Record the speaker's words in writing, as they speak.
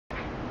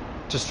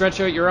To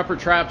stretch out your upper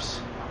traps,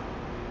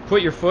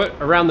 put your foot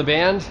around the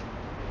band.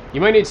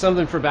 You might need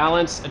something for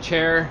balance, a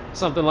chair,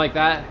 something like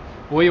that.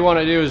 What you want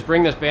to do is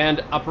bring this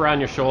band up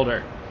around your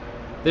shoulder.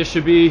 This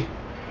should be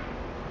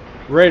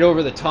right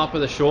over the top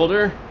of the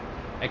shoulder.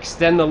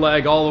 Extend the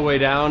leg all the way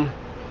down.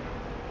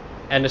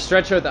 And to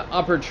stretch out the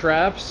upper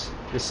traps,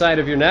 the side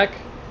of your neck,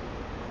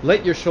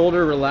 let your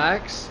shoulder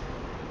relax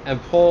and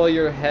pull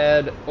your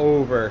head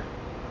over.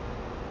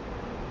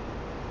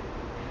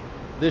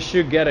 This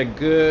should get a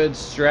good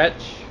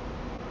stretch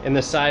in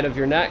the side of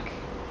your neck.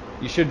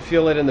 You should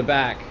feel it in the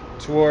back,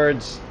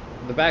 towards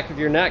the back of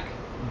your neck,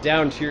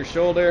 down to your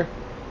shoulder.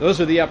 Those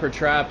are the upper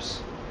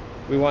traps.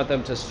 We want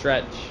them to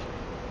stretch.